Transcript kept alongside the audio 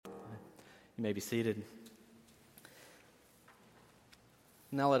You may be seated.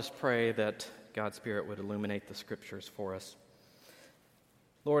 Now let us pray that God's Spirit would illuminate the Scriptures for us.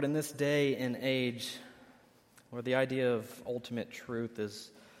 Lord, in this day and age, where the idea of ultimate truth is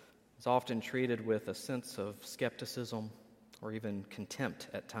often treated with a sense of skepticism or even contempt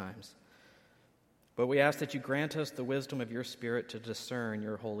at times, but we ask that you grant us the wisdom of your Spirit to discern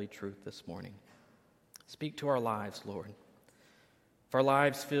your holy truth this morning. Speak to our lives, Lord. If our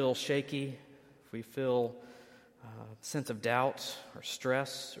lives feel shaky, if we feel a sense of doubt or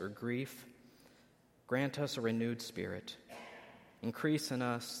stress or grief, grant us a renewed spirit. Increase in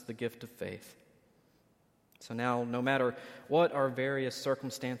us the gift of faith. So now, no matter what our various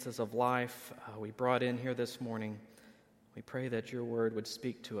circumstances of life we brought in here this morning, we pray that your word would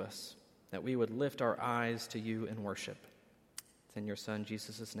speak to us, that we would lift our eyes to you in worship. It's in your Son,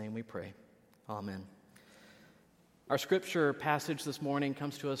 Jesus' name we pray. Amen. Our scripture passage this morning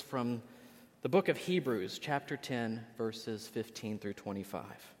comes to us from the book of Hebrews, chapter 10, verses 15 through 25.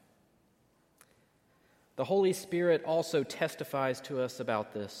 The Holy Spirit also testifies to us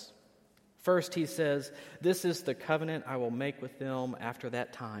about this. First, he says, "This is the covenant I will make with them after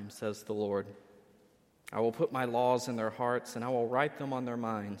that time, says the Lord. I will put my laws in their hearts, and I will write them on their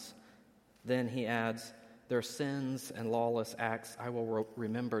minds." Then he adds, "Their sins and lawless acts I will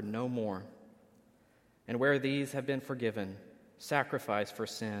remember no more. And where these have been forgiven, sacrifice for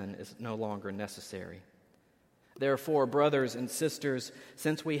sin is no longer necessary. Therefore, brothers and sisters,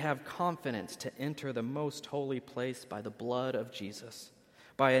 since we have confidence to enter the most holy place by the blood of Jesus,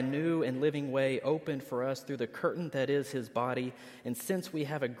 by a new and living way opened for us through the curtain that is his body, and since we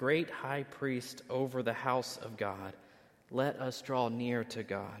have a great high priest over the house of God, let us draw near to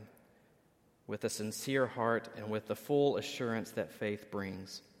God with a sincere heart and with the full assurance that faith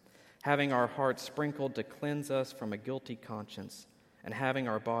brings, having our hearts sprinkled to cleanse us from a guilty conscience, and having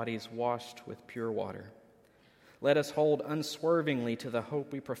our bodies washed with pure water. Let us hold unswervingly to the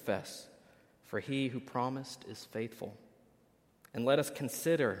hope we profess, for he who promised is faithful. And let us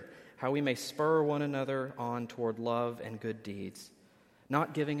consider how we may spur one another on toward love and good deeds,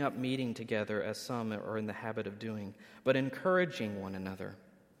 not giving up meeting together as some are in the habit of doing, but encouraging one another,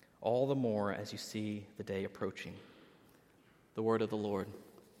 all the more as you see the day approaching." The word of the Lord.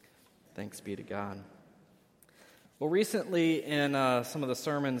 Thanks be to God. Well, recently in some of the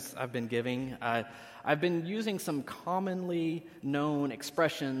sermons I've been giving, I've been using some commonly known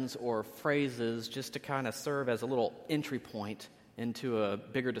expressions or phrases just to kind of serve as a little entry point into a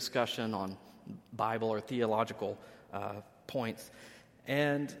bigger discussion on Bible or theological points.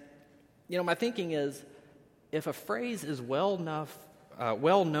 And, my thinking is, if a phrase is well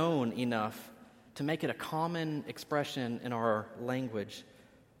known enough to make it a common expression in our language,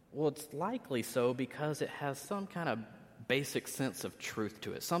 well, it's likely so because it has some kind of basic sense of truth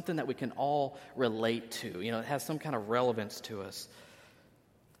to it, something that we can all relate to. It has some kind of relevance to us.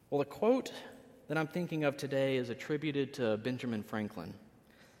 Well, the quote that I'm thinking of today is attributed to Benjamin Franklin.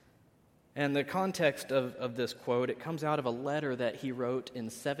 And the context of this quote, it comes out of a letter that he wrote in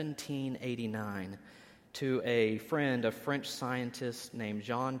 1789 to a friend, a French scientist named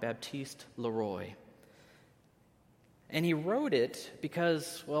Jean-Baptiste Leroy. And he wrote it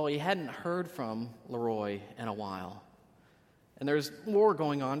because, he hadn't heard from Leroy in a while. And there's more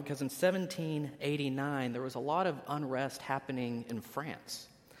going on because in 1789, there was a lot of unrest happening in France.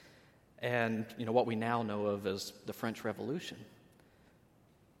 And, what we now know of as the French Revolution.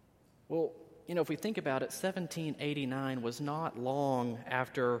 Well, if we think about it, 1789 was not long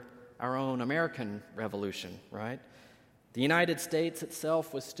after our own American Revolution, right? The United States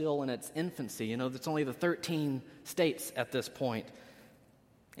itself was still in its infancy. It's only the 13 states at this point.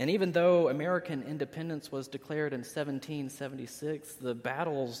 And even though American independence was declared in 1776, the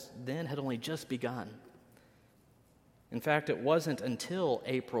battles then had only just begun. In fact, it wasn't until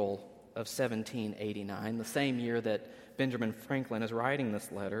April of 1789, the same year that Benjamin Franklin is writing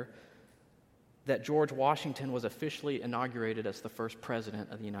this letter, that George Washington was officially inaugurated as the first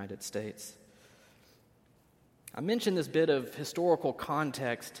president of the United States. I mention this bit of historical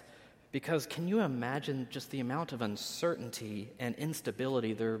context because can you imagine just the amount of uncertainty and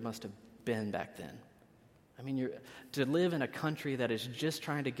instability there must have been back then? To live in a country that is just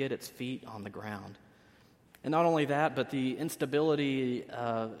trying to get its feet on the ground. And not only that, but the instability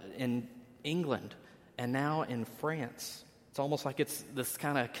in England and now in France. It's almost like it's this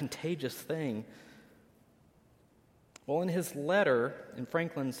kind of contagious thing. Well, in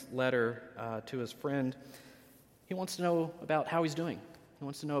Franklin's letter to his friend, he wants to know about how he's doing. He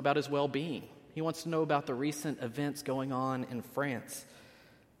wants to know about his well-being. He wants to know about the recent events going on in France.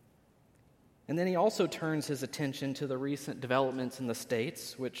 And then he also turns his attention to the recent developments in the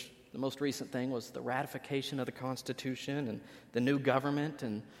States, which The most recent thing was the ratification of the Constitution and the new government,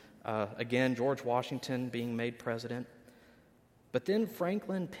 and again, George Washington being made president. But then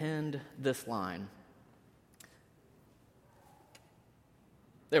Franklin penned this line.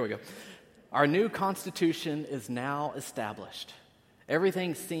 There we go. Our new Constitution is now established.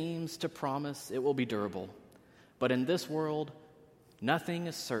 Everything seems to promise it will be durable. But in this world, nothing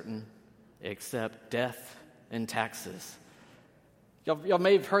is certain except death and taxes. Y'all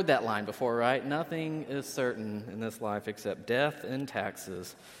may have heard that line before, right? Nothing is certain in this life except death and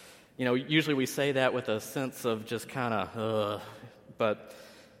taxes. You know, usually we say that with a sense of just kind of, but,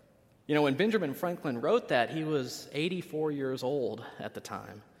 you know, when Benjamin Franklin wrote that, he was 84 years old at the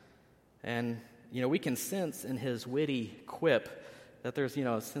time. And, you know, we can sense in his witty quip that there's, you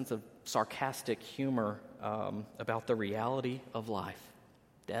know, a sense of sarcastic humor about the reality of life,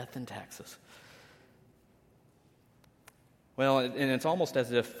 death and taxes. Well, and it's almost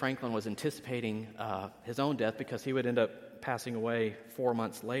as if Franklin was anticipating his own death because he would end up passing away 4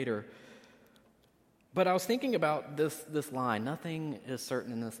 months later. But I was thinking about this line, nothing is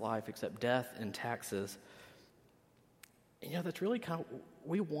certain in this life except death and taxes. And, you know, that's really kind of,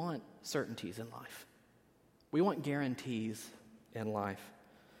 we want certainties in life. We want guarantees in life.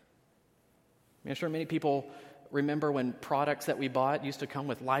 I'm sure many people remember when products that we bought used to come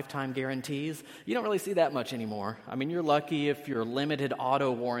with lifetime guarantees. You don't really see that much anymore. I mean, you're lucky if your limited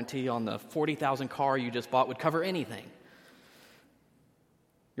auto warranty on the $40,000 car you just bought would cover anything.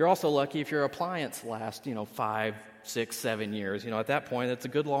 You're also lucky if your appliance lasts, 5, 6, 7 years. At that point, it's a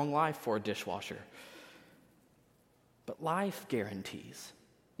good long life for a dishwasher. But life guarantees,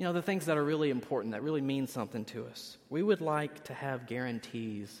 the things that are really important, that really mean something to us. We would like to have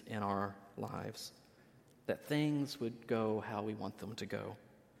guarantees in our lives that things would go how we want them to go.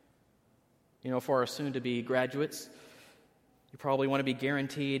 For our soon-to-be graduates, you probably want to be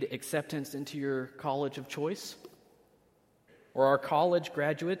guaranteed acceptance into your college of choice. Or our college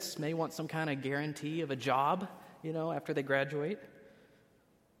graduates may want some kind of guarantee of a job, after they graduate.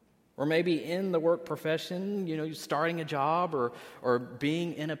 Or maybe in the work profession, you're starting a job or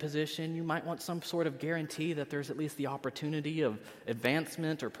being in a position, you might want some sort of guarantee that there's at least the opportunity of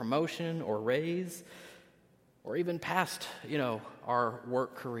advancement or promotion or raise, or even past, our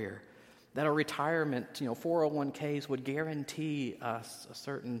work career. That a retirement, 401ks would guarantee us a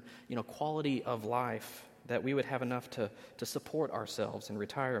certain, quality of life, that we would have enough to support ourselves in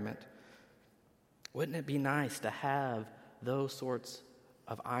retirement. Wouldn't it be nice to have those sorts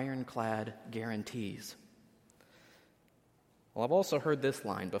of ironclad guarantees? Well, I've also heard this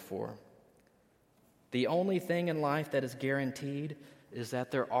line before. The only thing in life that is guaranteed is that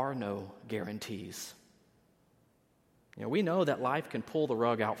there are no guarantees. We know that life can pull the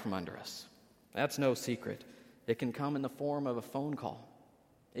rug out from under us. That's no secret. It can come in the form of a phone call.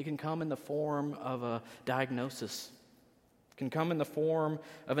 It can come in the form of a diagnosis. It can come in the form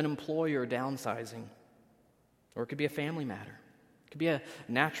of an employer downsizing. Or it could be a family matter. It could be a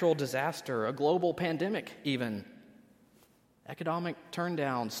natural disaster, a global pandemic even. Economic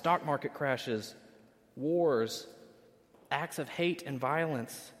turndown, stock market crashes, wars, acts of hate and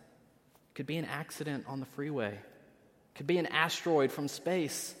violence. It could be an accident on the freeway. It could be an asteroid from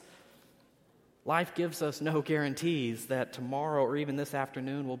space. Life gives us no guarantees that tomorrow or even this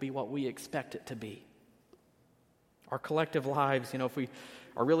afternoon will be what we expect it to be. Our collective lives, if we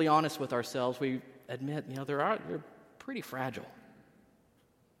are really honest with ourselves, we admit, they're pretty fragile.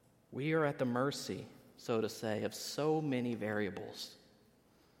 We are at the mercy, so to say, of so many variables.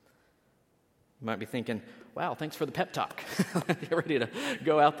 You might be thinking, wow, thanks for the pep talk. Get ready to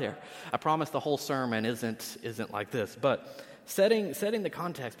go out there. I promise the whole sermon isn't like this, but setting the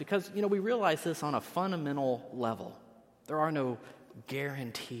context, because, we realize this on a fundamental level. There are no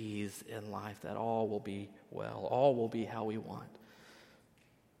guarantees in life that all will be well, all will be how we want.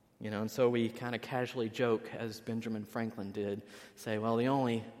 And so we kind of casually joke, as Benjamin Franklin did, say, well, the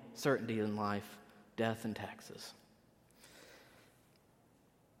only certainty in life, death and taxes.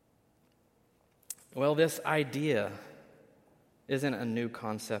 Well, this idea isn't a new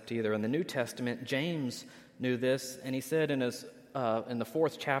concept either. In the New Testament, James knew this, and he said in the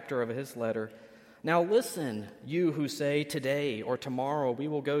 4th chapter of his letter, "Now listen, you who say today or tomorrow we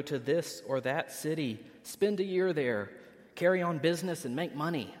will go to this or that city, spend a year there, carry on business and make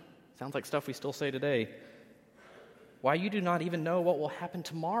money." Sounds like stuff we still say today. "Why, you do not even know what will happen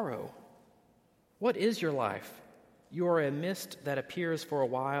tomorrow. What is your life? You are a mist that appears for a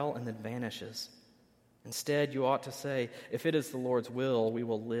while and then vanishes. Instead, you ought to say, if it is the Lord's will, we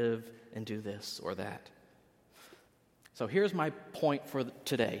will live and do this or that." So here's my point for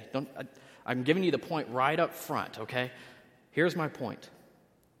today. I'm giving you the point right up front, okay? Here's my point.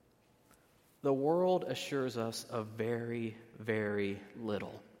 The world assures us of very, very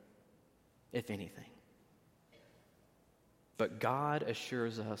little, if anything. But God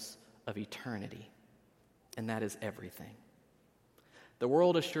assures us of eternity, and that is everything. The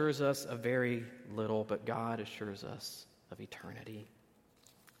world assures us of very little, but God assures us of eternity,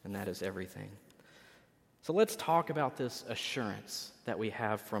 and that is everything. So let's talk about this assurance that we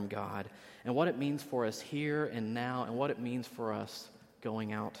have from God and what it means for us here and now and what it means for us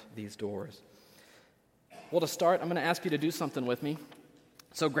going out these doors. Well, to start, I'm going to ask you to do something with me.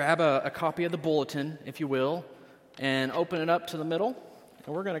 So grab a copy of the bulletin, if you will, and open it up to the middle.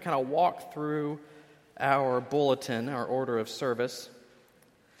 And we're going to kind of walk through our bulletin, our order of service.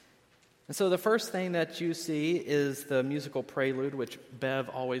 And so the first thing that you see is the musical prelude, which Bev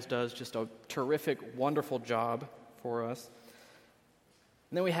always does just a terrific, wonderful job for us.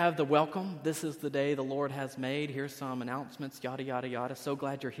 And then we have the welcome. This is the day the Lord has made. Here's some announcements, yada, yada, yada. So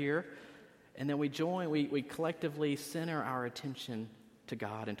glad you're here. And then we collectively center our attention to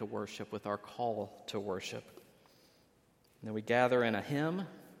God and to worship with our call to worship. And then we gather in a hymn.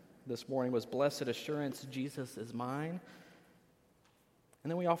 This morning was Blessed Assurance, Jesus is Mine. And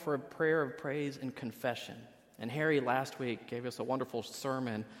then we offer a prayer of praise and confession. And Harry last week gave us a wonderful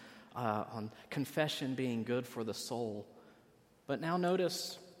sermon on confession being good for the soul. But now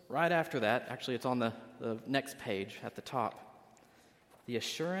notice right after that, actually it's on the next page at the top, the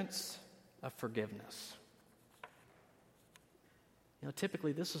assurance of forgiveness. You know,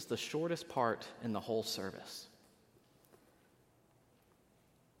 typically this is the shortest part in the whole service.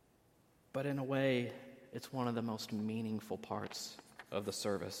 But in a way, it's one of the most meaningful parts of the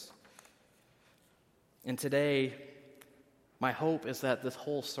service. And today, my hope is that this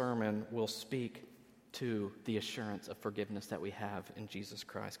whole sermon will speak to the assurance of forgiveness that we have in Jesus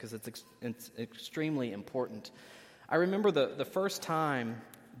Christ, because it's extremely important. I remember the first time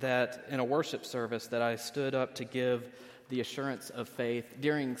that in a worship service that I stood up to give the assurance of faith.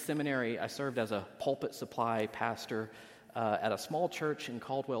 During seminary, I served as a pulpit supply pastor at a small church in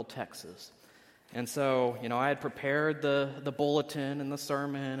Caldwell, Texas. And so, you know, I had prepared the bulletin and the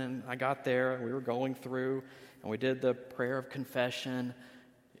sermon, and I got there, and we were going through, and we did the prayer of confession,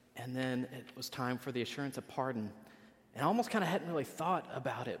 and then it was time for the assurance of pardon. And I almost kind of hadn't really thought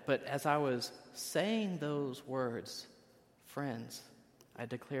about it, but as I was saying those words, friends, I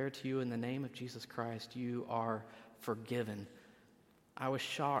declare to you in the name of Jesus Christ, you are forgiven. I was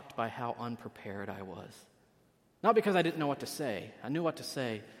shocked by how unprepared I was. Not because I didn't know what to say. I knew what to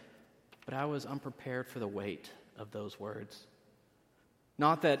say, but I was unprepared for the weight of those words.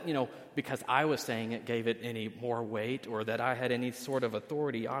 Not that, you know, because I was saying it gave it any more weight or that I had any sort of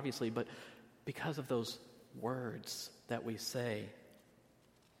authority, obviously, but because of those words that we say.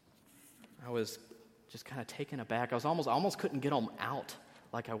 I was just kind of taken aback. I almost couldn't get them out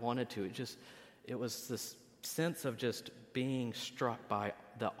like I wanted to. It was this sense of just being struck by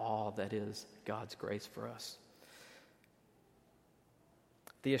the awe that is God's grace for us.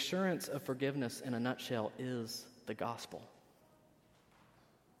 The assurance of forgiveness in a nutshell is the gospel.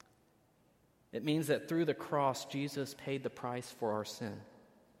 It means that through the cross, Jesus paid the price for our sin.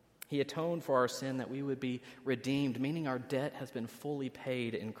 He atoned for our sin that we would be redeemed, meaning our debt has been fully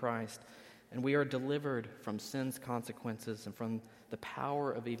paid in Christ, and we are delivered from sin's consequences and from the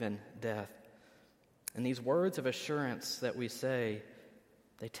power of even death. And these words of assurance that we say,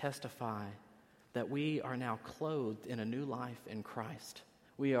 they testify that we are now clothed in a new life in Christ.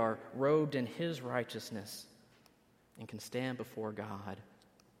 We are robed in His righteousness and can stand before God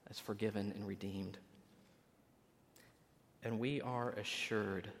as forgiven and redeemed. And we are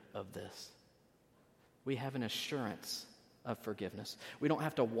assured of this. We have an assurance of forgiveness. We don't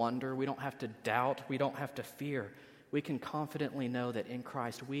have to wonder. We don't have to doubt. We don't have to fear. We can confidently know that in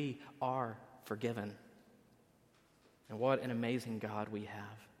Christ we are forgiven. And what an amazing God we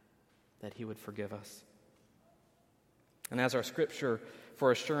have, that He would forgive us. And as our scripture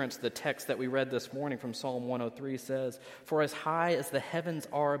for assurance, the text that we read this morning from Psalm 103 says, "For as high as the heavens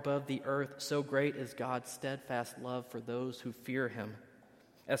are above the earth, so great is God's steadfast love for those who fear Him.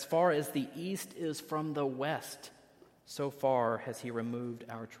 As far as the east is from the west, so far has He removed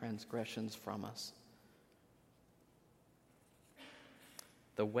our transgressions from us."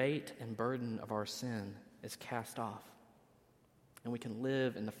 The weight and burden of our sin is cast off, and we can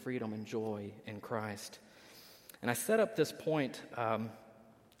live in the freedom and joy in Christ. And I set up this point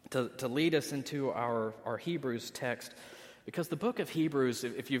to lead us into our Hebrews text, because the book of Hebrews,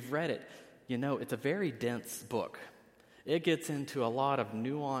 if you've read it, you know it's a very dense book. It gets into a lot of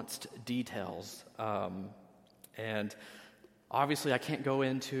nuanced details, and obviously I can't go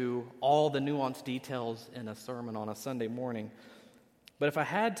into all the nuanced details in a sermon on a Sunday morning, But if I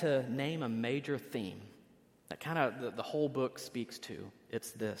had to name a major theme that kind of the whole book speaks to, it's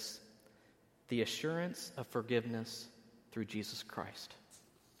this: the assurance of forgiveness through Jesus Christ.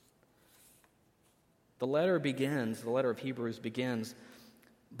 The letter of Hebrews begins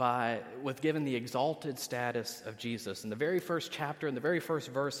with giving the exalted status of Jesus. In the very first chapter, in the very first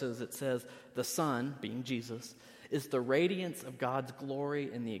verses, it says, the Son, being Jesus, is the radiance of God's glory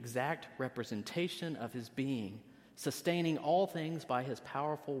and the exact representation of his being, sustaining all things by his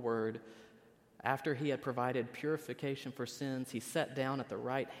powerful word. After he had provided purification for sins, he sat down at the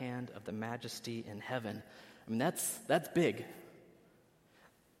right hand of the Majesty in heaven. I mean, that's big.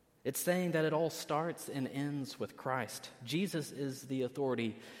 It's saying that it all starts and ends with Christ. Jesus is the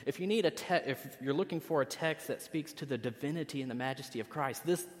authority. If you're looking for a text that speaks to the divinity and the majesty of Christ,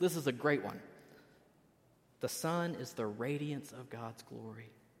 this is a great one. The Son is the radiance of God's glory,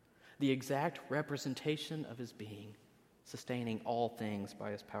 the exact representation of his being, sustaining all things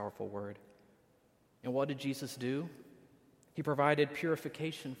by his powerful word. And what did Jesus do? He provided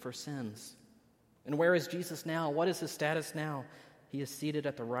purification for sins. And where is Jesus now? What is his status now? He is seated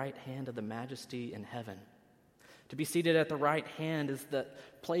at the right hand of the Majesty in heaven. To be seated at the right hand is the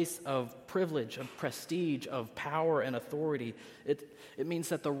place of privilege, of prestige, of power and authority. It means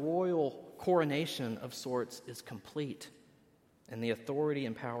that the royal coronation of sorts is complete, and the authority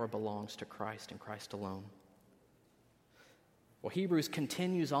and power belongs to Christ and Christ alone. Well, Hebrews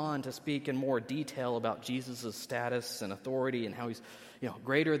continues on to speak in more detail about Jesus' status and authority and how he's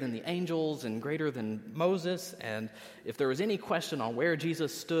greater than the angels and greater than Moses. And if there was any question on where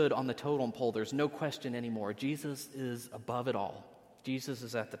Jesus stood on the totem pole, there's no question anymore. Jesus is above it all. Jesus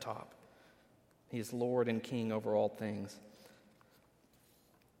is at the top. He is Lord and King over all things.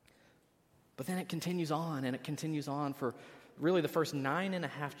 But then it continues on, and it continues on for really the first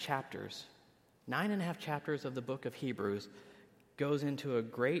 9.5 chapters. 9.5 chapters of the book of Hebrews goes into a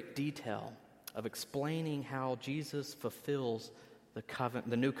great detail of explaining how Jesus fulfills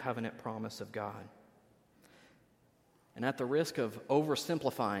the new covenant promise of God. And at the risk of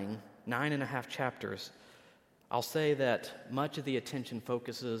oversimplifying 9.5 chapters, I'll say that much of the attention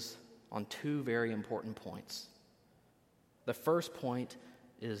focuses on two very important points. The first point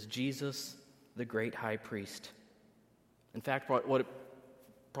is Jesus, the great high priest. In fact, what it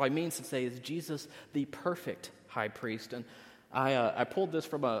probably means to say is Jesus, the perfect high priest. And I pulled this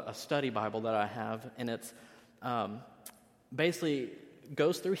from a study Bible that I have, and it's basically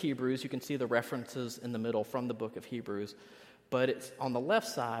goes through Hebrews. You can see the references in the middle from the book of Hebrews. But it's on the left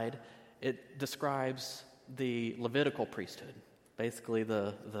side, it describes the Levitical priesthood, basically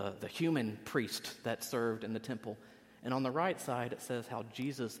the human priest that served in the temple. And on the right side, it says how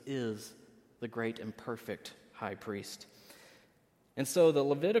Jesus is the great and perfect high priest. And so the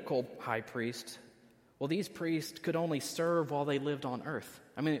Levitical high priest, well, these priests could only serve while they lived on earth.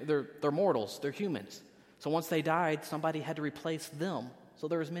 I mean, they're mortals, they're humans. So once they died, somebody had to replace them. So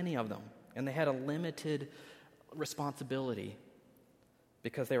there was many of them. And they had a limited responsibility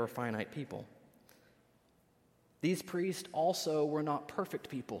because they were finite people. These priests also were not perfect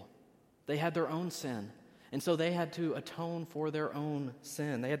people. They had their own sin. And so they had to atone for their own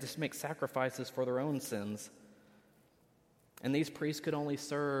sin. They had to make sacrifices for their own sins. And these priests could only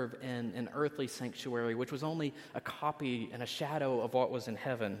serve in an earthly sanctuary, which was only a copy and a shadow of what was in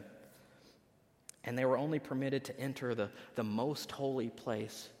heaven. And they were only permitted to enter the most holy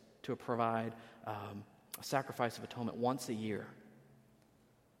place to provide a sacrifice of atonement once a year.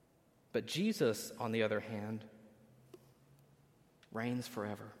 But Jesus, on the other hand, reigns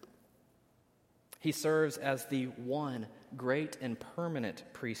forever. He serves as the one great and permanent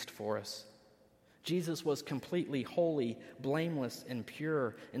priest for us. Jesus was completely holy, blameless, and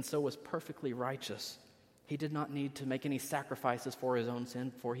pure, and so was perfectly righteous. He did not need to make any sacrifices for his own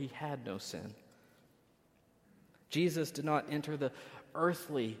sin, for he had no sin. Jesus did not enter the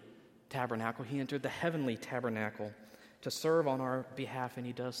earthly tabernacle. He entered the heavenly tabernacle to serve on our behalf, and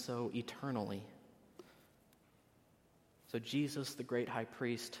he does so eternally. So Jesus, the great high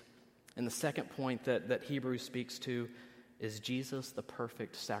priest. And the second point that Hebrews speaks to is Jesus, the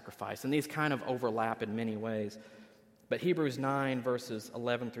perfect sacrifice. And these kind of overlap in many ways. But Hebrews 9, verses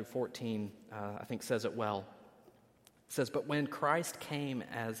 11 through 14, I think says it well. It says, "But when Christ came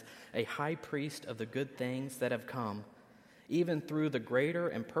as a high priest of the good things that have come, even through the greater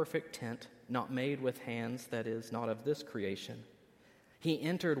and perfect tent, not made with hands, that is, not of this creation, he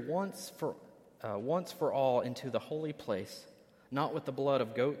entered once for all into the holy place, not with the blood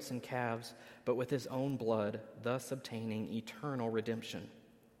of goats and calves, but with his own blood, thus obtaining eternal redemption.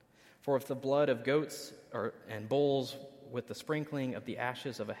 For if the blood of goats and bulls with the sprinkling of the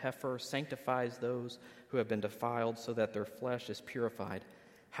ashes of a heifer sanctifies those who have been defiled so that their flesh is purified,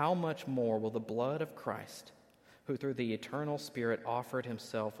 how much more will the blood of Christ, who through the eternal Spirit offered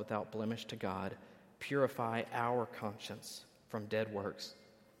himself without blemish to God, purify our conscience from dead works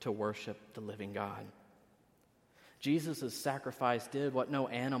to worship the living God? Jesus' sacrifice did what no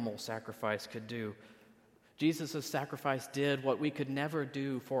animal sacrifice could do. Jesus' sacrifice did what we could never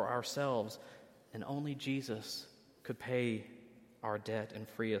do for ourselves, and only Jesus could pay our debt and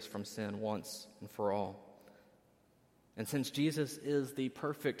free us from sin once and for all. And since Jesus is the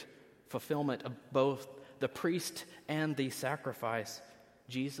perfect fulfillment of both the priest and the sacrifice,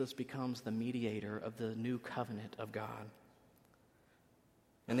 Jesus becomes the mediator of the new covenant of God.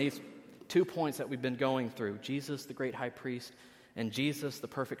 And these 2 points that we've been going through, Jesus, the great high priest, and Jesus, the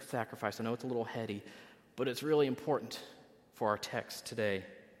perfect sacrifice. I know it's a little heady, but it's really important for our text today.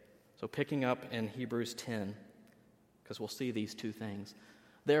 So picking up in Hebrews 10, because we'll see these 2 things.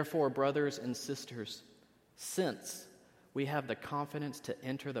 Therefore, brothers and sisters, since we have the confidence to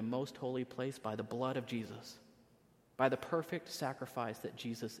enter the most holy place by the blood of Jesus, by the perfect sacrifice that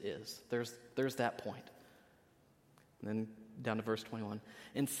Jesus is. There's that point. And then down to verse 21.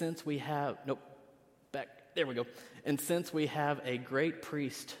 And since we have, And since we have a great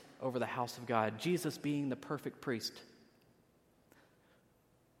priest over the house of God, Jesus being the perfect priest.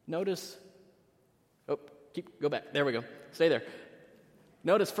 Notice, go back. There we go. Stay there.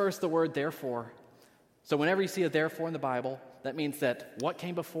 Notice first the word therefore. So whenever you see a therefore in the Bible, that means that what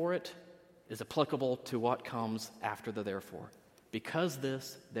came before it is applicable to what comes after the therefore. Because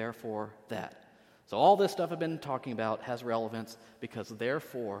this, therefore that. So all this stuff I've been talking about has relevance because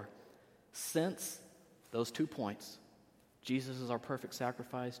therefore, since those 2 points, Jesus is our perfect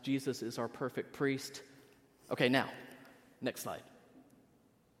sacrifice, Jesus is our perfect priest. Okay, now, next slide.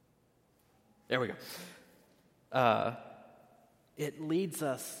 There we go. It leads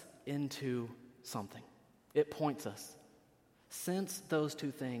us into something. It points us. Since those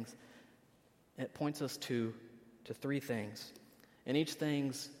 2 things, it points us to 3 things. And each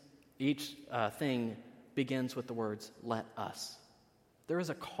thing begins with the words, let us. There is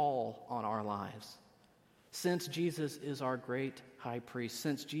a call on our lives. Since Jesus is our great high priest,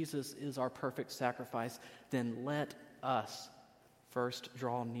 since Jesus is our perfect sacrifice, then let us first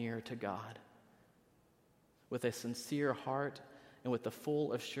draw near to God with a sincere heart and with the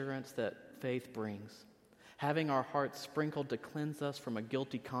full assurance that faith brings, having our hearts sprinkled to cleanse us from a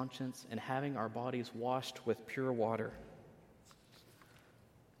guilty conscience and having our bodies washed with pure water.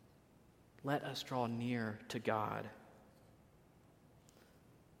 Let us draw near to God.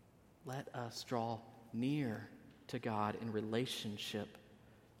 Let us draw near to God in relationship.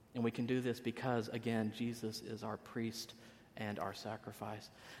 And we can do this because, again, Jesus is our priest and our sacrifice.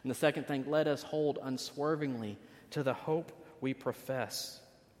 And the second thing, let us hold unswervingly to the hope we profess,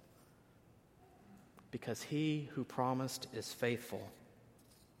 because he who promised is faithful.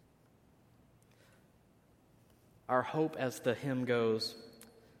 Our hope, as the hymn goes,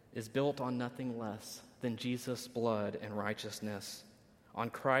 is built on nothing less than Jesus' blood and righteousness. On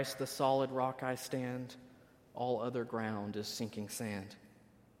Christ the solid rock I stand, all other ground is sinking sand.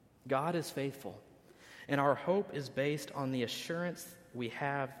 God is faithful, and our hope is based on the assurance we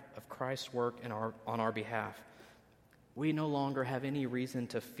have of Christ's work on our behalf. We no longer have any reason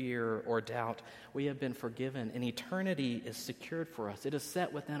to fear or doubt. We have been forgiven, and eternity is secured for us. It is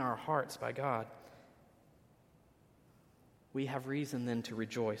set within our hearts by God. We have reason then to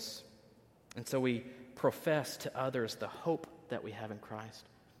rejoice. And so we profess to others the hope that we have in Christ.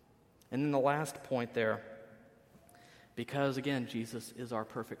 And then the last point there, because again, Jesus is our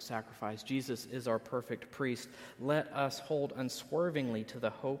perfect sacrifice, Jesus is our perfect priest, let us hold unswervingly to the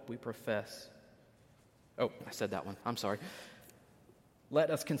hope we profess. Oh, I said that one. I'm sorry.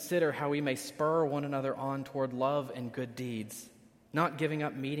 Let us consider how we may spur one another on toward love and good deeds, not giving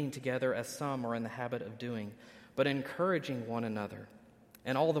up meeting together as some are in the habit of doing, but encouraging one another,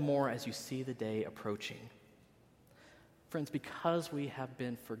 and all the more as you see the day approaching. Friends, because we have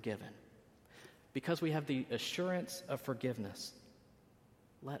been forgiven, because we have the assurance of forgiveness,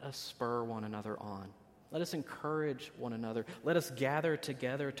 let us spur one another on. Let us encourage one another. Let us gather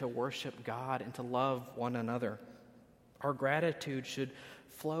together to worship God and to love one another. Our gratitude should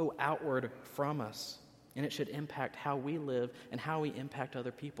flow outward from us, and it should impact how we live and how we impact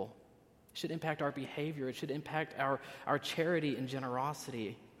other people. It should impact our behavior. It should impact our charity and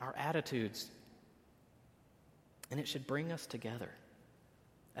generosity, our attitudes. And it should bring us together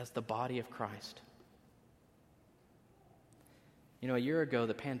as the body of Christ. You know, a year ago,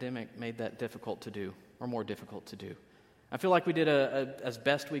 the pandemic made that difficult to do, or more difficult to do. I feel like we did as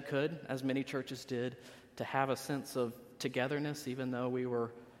best we could, as many churches did, to have a sense of togetherness, even though we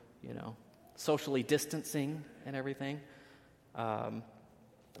were, socially distancing and everything.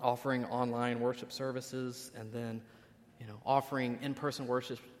 Offering online worship services, and then, offering in-person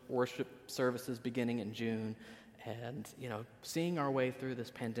worship services beginning in June, and, seeing our way through this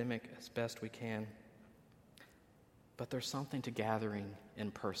pandemic as best we can. But there's something to gathering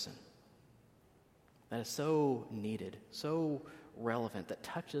in person that is so needed, so relevant, that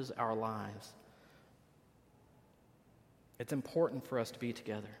touches our lives. It's important for us to be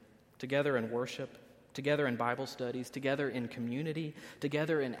together in worship, together in Bible studies, together in community,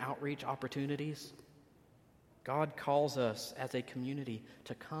 together in outreach opportunities. God calls us as a community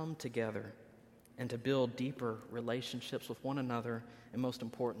to come together and to build deeper relationships with one another, and most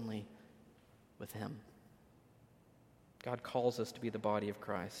importantly, with Him. God calls us to be the body of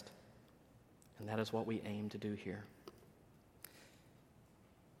Christ, and that is what we aim to do here.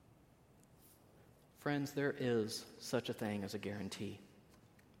 Friends, there is such a thing as a guarantee,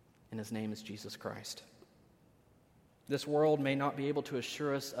 and His name is Jesus Christ. This world may not be able to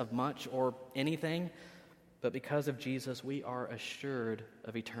assure us of much or anything, but because of Jesus, we are assured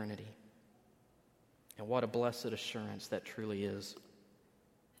of eternity. And what a blessed assurance that truly is.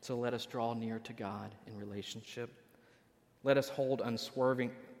 So let us draw near to God in relationship. Let us hold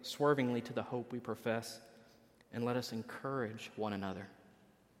unswervingly to the hope we profess, and let us encourage one another,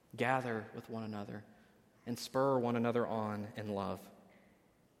 gather with one another, and spur one another on in love.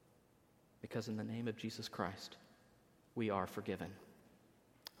 Because in the name of Jesus Christ, we are forgiven.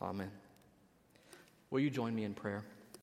 Amen. Will you join me in prayer?